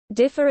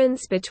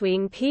Difference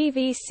between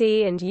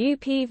PVC and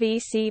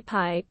UPVC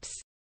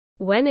pipes.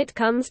 When it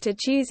comes to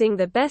choosing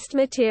the best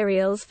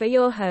materials for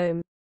your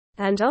home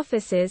and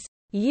offices,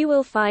 you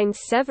will find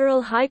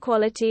several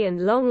high-quality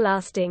and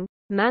long-lasting,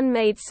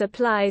 man-made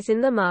supplies in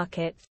the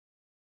market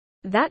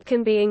that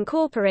can be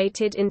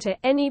incorporated into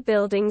any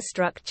building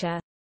structure.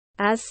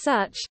 As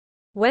such,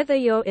 whether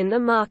you're in the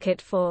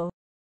market for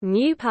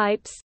new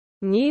pipes,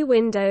 new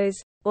windows,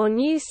 or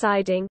new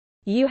siding,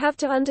 you have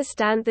to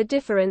understand the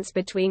difference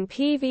between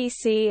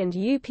PVC and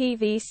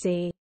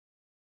UPVC.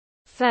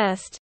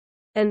 First,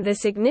 and the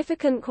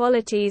significant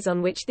qualities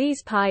on which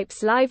these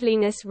pipes'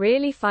 liveliness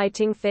really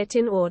fighting fit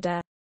in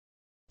order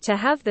to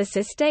have the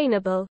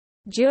sustainable,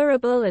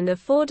 durable and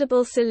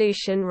affordable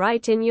solution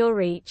right in your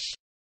reach.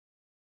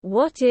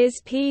 What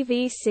is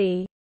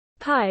PVC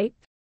pipe?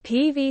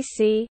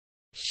 PVC,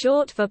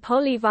 short for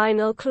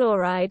polyvinyl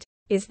chloride,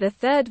 is the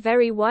third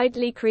very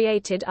widely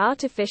created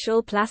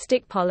artificial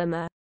plastic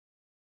polymer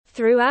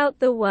throughout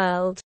the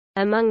world.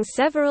 Among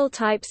several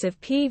types of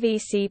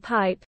PVC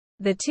pipe,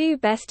 the two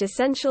best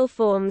essential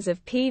forms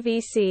of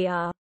PVC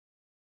are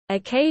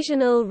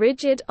occasional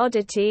rigid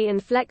oddity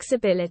and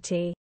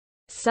flexibility.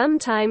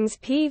 Sometimes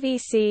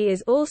PVC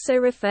is also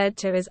referred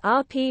to as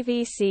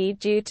RPVC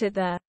due to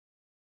the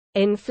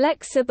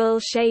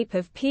inflexible shape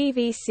of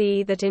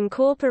PVC that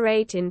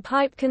incorporate in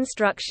pipe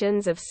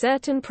constructions of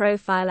certain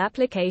profile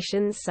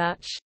applications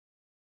such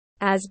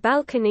as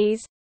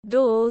balconies,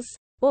 doors,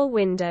 or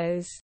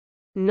windows.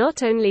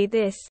 Not only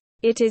this,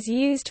 it is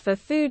used for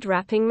food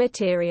wrapping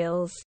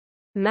materials,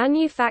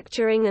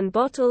 manufacturing and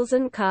bottles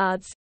and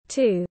cards,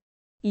 too.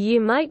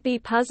 You might be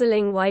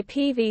puzzling why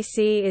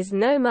PVC is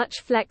no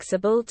much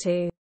flexible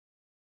to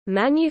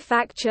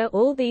manufacture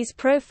all these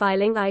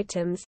profiling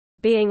items,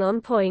 being on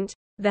point.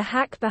 The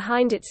hack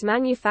behind its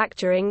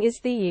manufacturing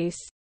is the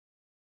use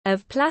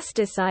of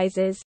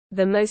plasticizers,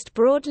 the most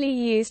broadly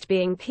used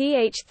being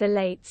pH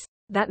phthalates,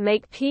 that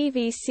make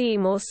PVC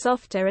more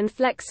softer and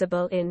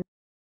flexible in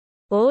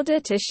order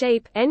to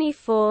shape any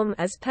form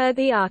as per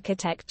the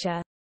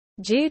architecture.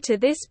 Due to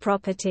this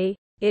property,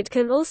 it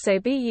can also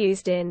be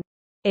used in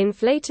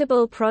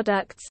inflatable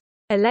products,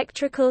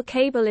 electrical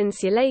cable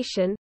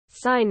insulation,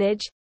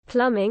 signage,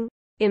 plumbing,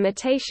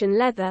 imitation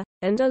leather,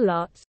 and a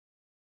lot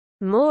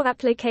more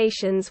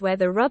applications where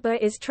the rubber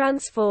is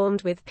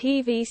transformed with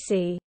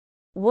PVC.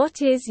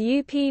 What is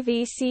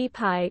UPVC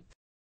pipe?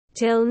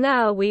 Till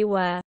now we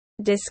were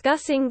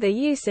discussing the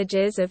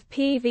usages of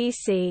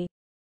PVC.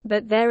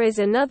 But there is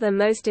another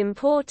most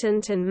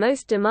important and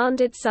most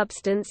demanded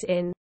substance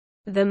in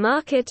the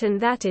market, and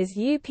that is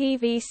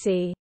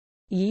UPVC.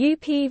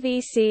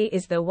 UPVC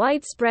is the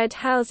widespread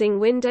housing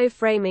window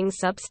framing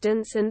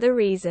substance, and the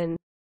reason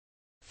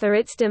for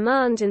its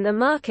demand in the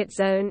market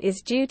zone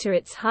is due to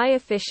its high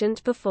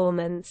efficient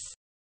performance.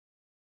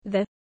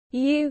 The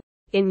U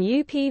in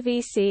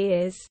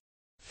UPVC is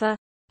for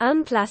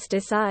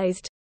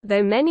unplasticized,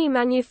 though many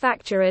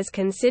manufacturers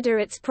consider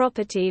its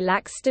property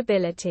lacks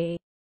stability.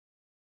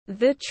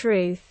 The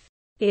truth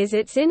is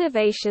its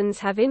innovations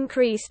have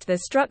increased the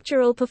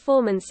structural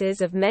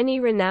performances of many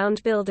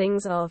renowned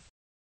buildings of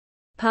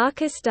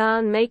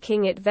Pakistan,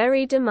 making it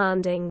very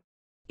demanding.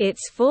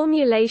 Its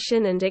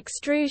formulation and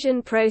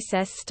extrusion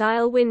process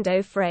style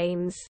window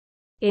frames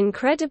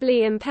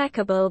incredibly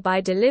impeccable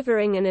by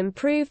delivering an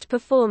improved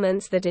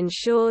performance that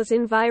ensures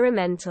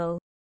environmental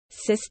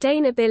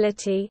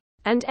sustainability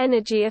and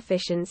energy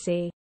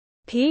efficiency.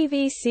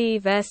 PVC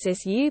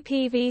versus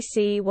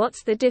UPVC.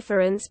 What's the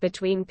difference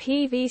between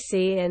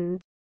PVC and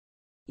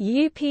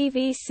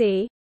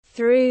UPVC?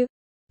 Through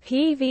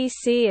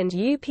PVC and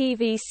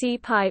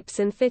UPVC pipes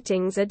and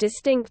fittings are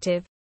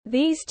distinctive.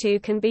 These two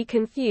can be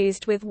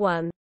confused with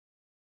one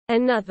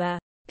another.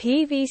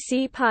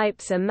 PVC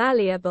pipes are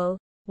malleable,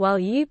 while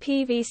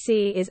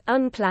UPVC is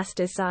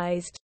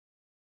unplasticized.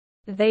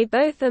 They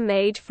both are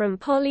made from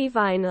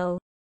polyvinyl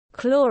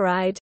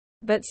chloride,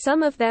 but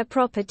some of their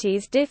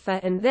properties differ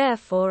and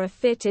therefore are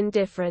fit in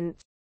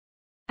different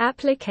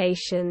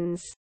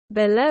applications.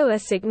 Below are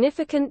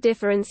significant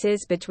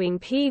differences between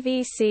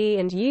PVC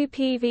and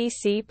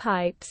UPVC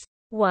pipes.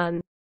 1.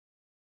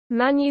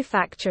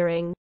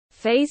 Manufacturing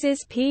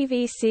phases.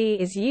 PVC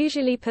is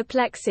usually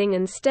perplexing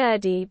and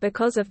sturdy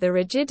because of the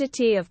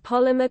rigidity of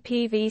polymer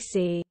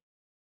PVC.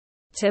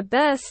 To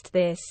burst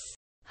this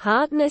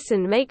hardness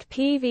and make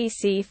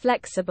PVC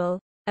flexible,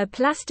 a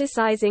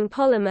plasticizing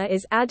polymer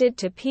is added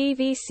to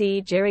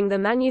PVC during the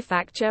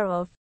manufacture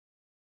of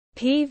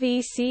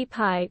PVC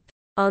pipe.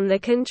 On the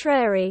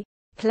contrary,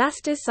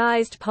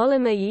 plasticized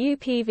polymer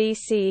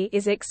UPVC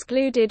is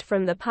excluded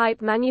from the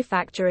pipe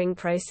manufacturing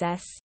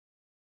process,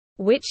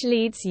 which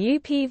leads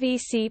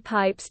UPVC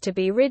pipes to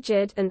be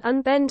rigid and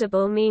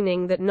unbendable,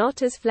 meaning that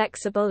not as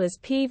flexible as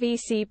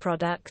PVC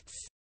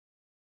products.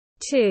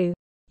 2.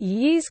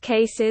 Use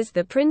cases.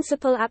 The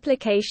principal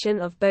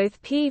application of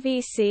both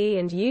PVC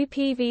and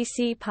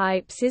UPVC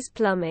pipes is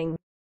plumbing.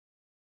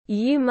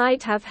 You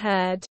might have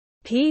heard,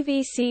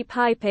 PVC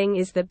piping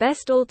is the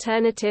best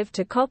alternative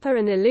to copper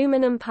and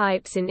aluminum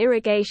pipes in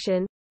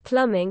irrigation,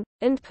 plumbing,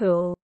 and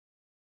pool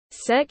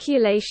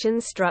circulation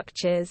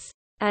structures.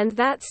 And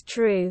that's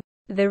true.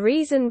 The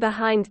reason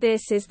behind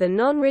this is the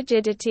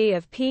non-rigidity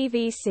of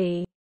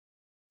PVC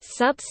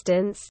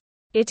substance.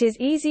 It is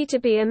easy to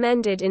be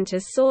amended into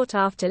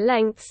sought-after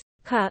lengths,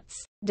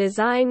 cuts,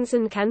 designs,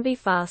 and can be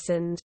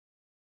fastened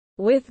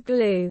with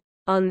glue.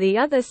 On the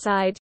other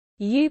side,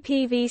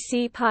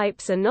 UPVC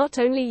pipes are not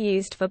only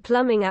used for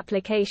plumbing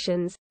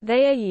applications,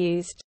 they are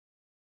used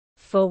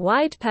for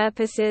wide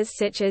purposes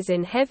such as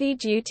in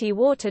heavy-duty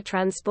water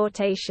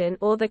transportation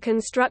or the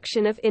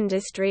construction of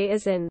industry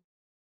as an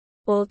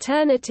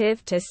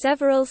alternative to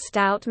several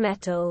stout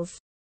metals.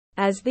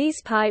 As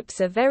these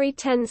pipes are very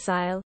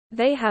tensile,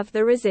 they have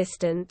the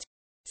resistant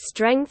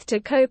strength to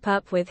cope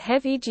up with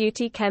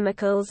heavy-duty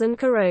chemicals and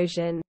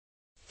corrosion.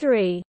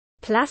 3.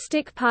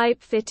 Plastic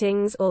pipe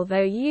fittings.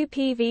 Although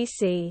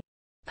UPVC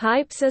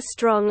pipes are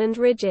strong and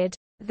rigid,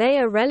 they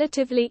are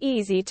relatively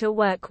easy to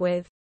work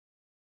with.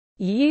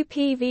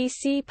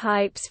 UPVC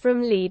pipes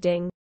from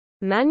leading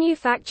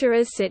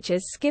manufacturers such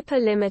as Skipper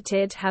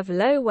Limited have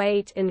low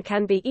weight and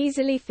can be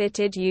easily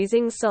fitted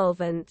using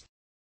solvent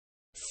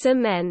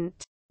cement.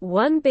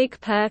 One big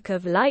perk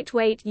of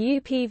lightweight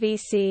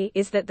UPVC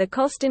is that the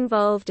cost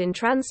involved in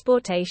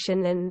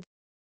transportation and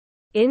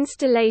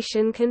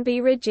installation can be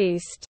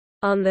reduced.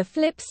 On the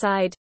flip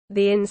side,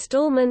 the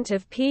installment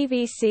of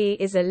PVC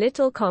is a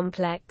little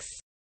complex.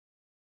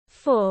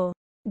 4.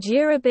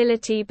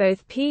 Durability.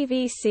 Both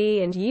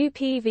PVC and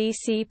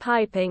UPVC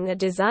piping are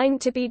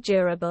designed to be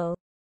durable.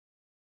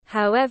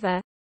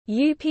 However,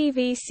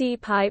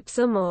 UPVC pipes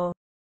are more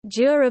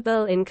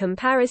durable in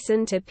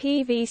comparison to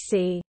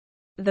PVC.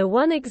 The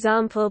one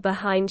example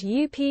behind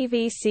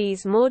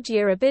UPVC's more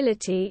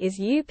durability is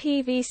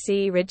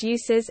UPVC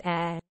reduces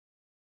air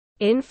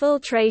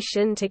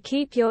infiltration to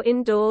keep your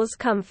indoors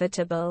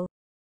comfortable.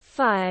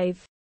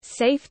 5.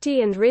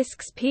 Safety and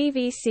risks.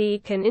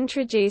 PVC can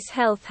introduce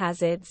health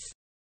hazards,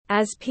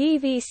 as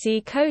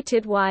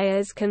PVC-coated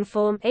wires can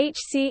form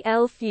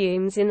HCl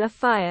fumes in a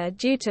fire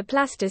due to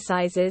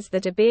plasticizers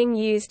that are being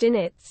used in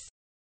its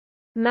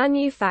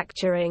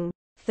manufacturing.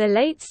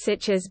 Phthalates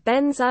such as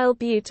benzyl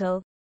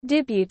butyl,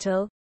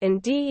 dibutyl,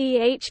 and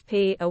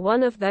DEHP are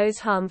one of those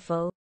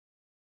harmful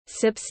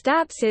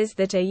substances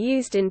that are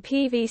used in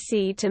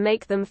PVC to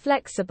make them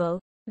flexible.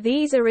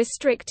 These are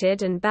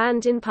restricted and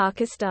banned in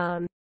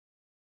Pakistan.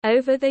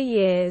 Over the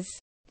years,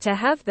 to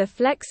have the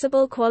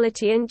flexible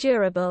quality and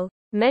durable,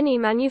 many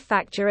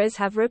manufacturers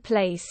have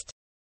replaced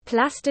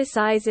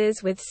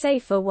plasticizers with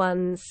safer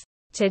ones.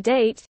 To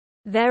date,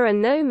 there are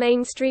no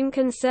mainstream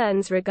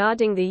concerns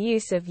regarding the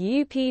use of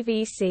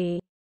UPVC,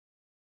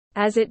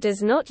 as it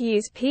does not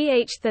use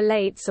pH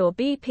phthalates or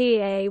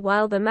BPA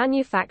while the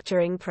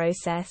manufacturing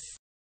process.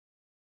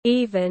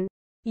 Even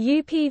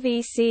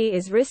UPVC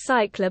is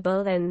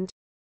recyclable and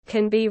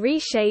can be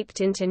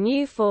reshaped into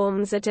new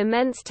forms at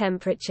immense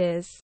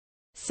temperatures.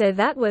 So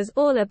that was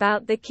all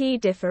about the key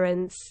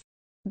difference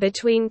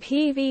between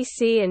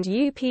PVC and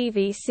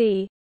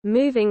UPVC.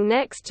 Moving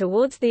next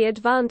towards the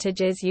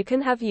advantages you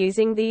can have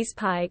using these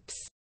pipes.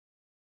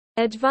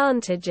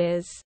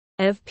 Advantages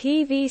of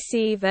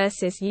PVC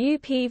versus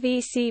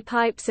UPVC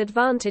pipes.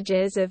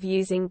 Advantages of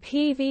using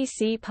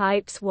PVC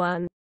pipes.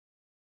 1.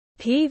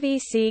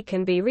 PVC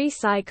can be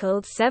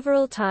recycled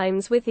several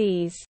times with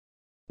ease,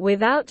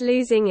 without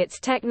losing its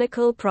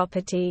technical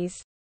properties.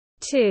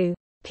 2.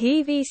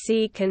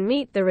 PVC can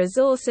meet the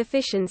resource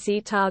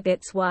efficiency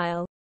targets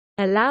while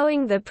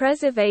allowing the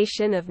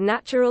preservation of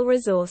natural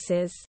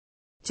resources.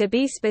 To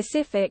be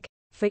specific,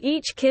 for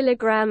each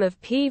kilogram of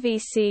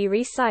PVC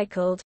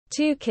recycled,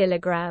 2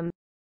 kg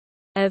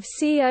of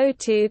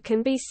CO2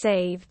 can be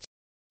saved.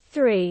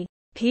 3.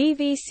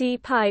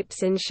 PVC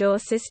pipes ensure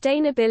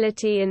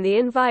sustainability in the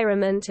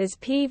environment as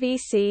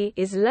PVC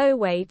is low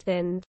weight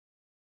and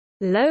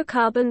low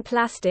carbon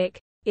plastic.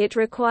 It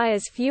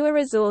requires fewer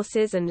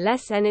resources and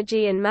less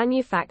energy in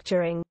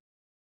manufacturing.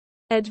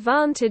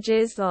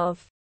 Advantages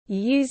of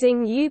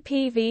using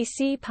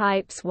UPVC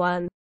pipes.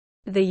 1.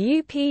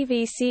 The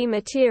UPVC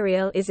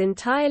material is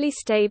entirely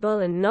stable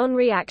and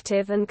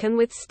non-reactive and can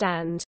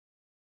withstand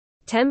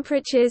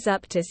temperatures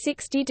up to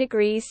 60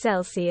 degrees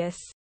Celsius.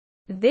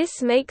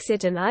 This makes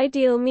it an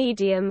ideal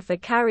medium for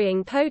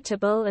carrying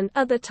potable and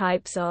other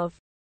types of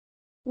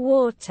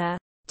water.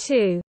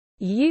 2.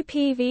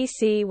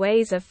 UPVC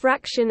weighs a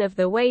fraction of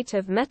the weight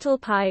of metal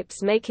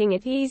pipes, making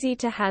it easy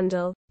to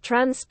handle,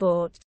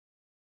 transport,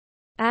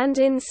 and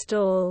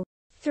install.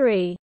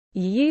 3.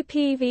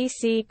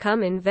 UPVC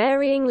come in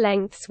varying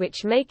lengths,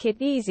 which make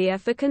it easier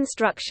for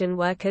construction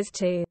workers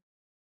to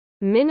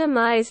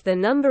minimize the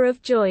number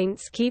of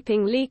joints,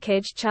 keeping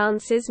leakage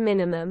chances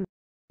minimum.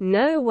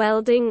 No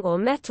welding or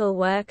metal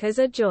work as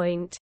a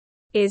joint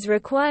is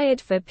required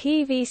for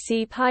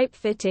PVC pipe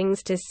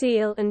fittings to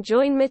seal and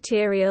join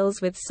materials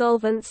with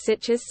solvents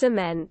such as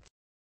cement.